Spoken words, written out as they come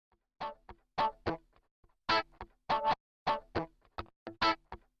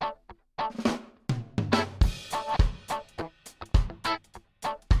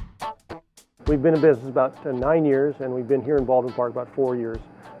We've been in business about 9 years, and we've been here in Baldwin Park about 4 years.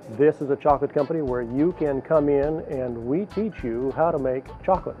 This is a chocolate company where you can come in and we teach you how to make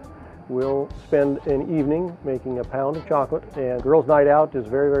chocolate. We'll spend an evening making a pound of chocolate, and girls' night out is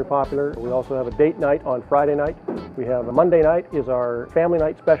very, very popular. We also have a date night on Friday night. We have a Monday night is our family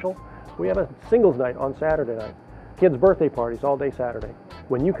night special. We have a singles night on Saturday night. Kids' birthday parties all day Saturday.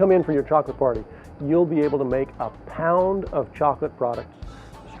 When you come in for your chocolate party, you'll be able to make a pound of chocolate products.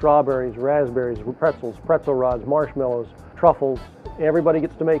 Strawberries, raspberries, pretzels, pretzel rods, marshmallows, truffles. Everybody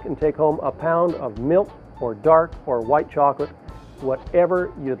gets to make and take home a pound of milk or dark or white chocolate.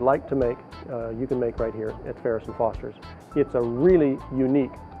 Whatever you'd like to make, you can make right here at Farris and Foster's. It's a really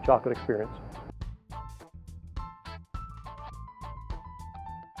unique chocolate experience.